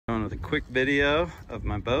with a quick video of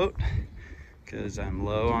my boat because I'm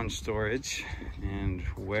low on storage. And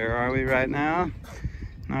where are we right now?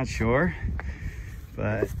 Not sure,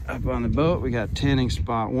 but up on the boat we got tanning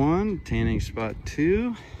spot 1, tanning spot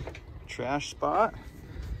 2, trash spot.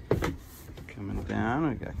 Coming down,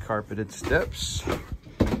 we got carpeted steps.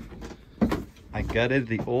 I gutted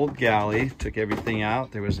the old galley, took everything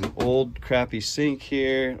out. There was an old crappy sink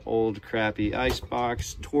here, old crappy ice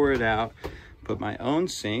box, tore it out, put my own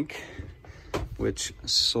sink, which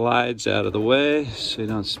slides out of the way so you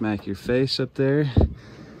don't smack your face up there.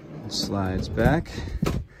 It slides back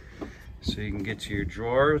so you can get to your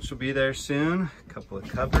drawer, which will be there soon. A couple of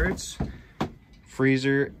cupboards,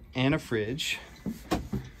 freezer, and a fridge.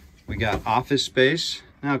 We got office space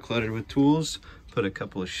now cluttered with tools. Put a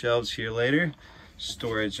couple of shelves here later,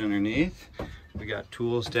 storage underneath. We got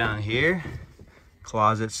tools down here,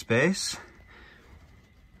 closet space,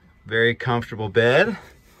 very comfortable bed,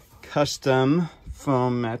 custom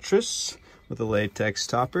foam mattress with a latex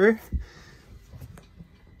topper,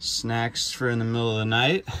 snacks for in the middle of the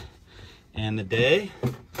night and the day.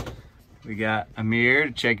 We got a mirror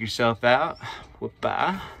to check yourself out.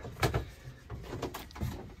 Whoopah.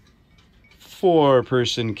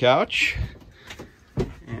 4-person couch.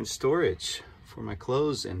 And storage for my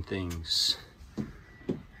clothes and things.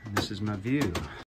 And this is my view.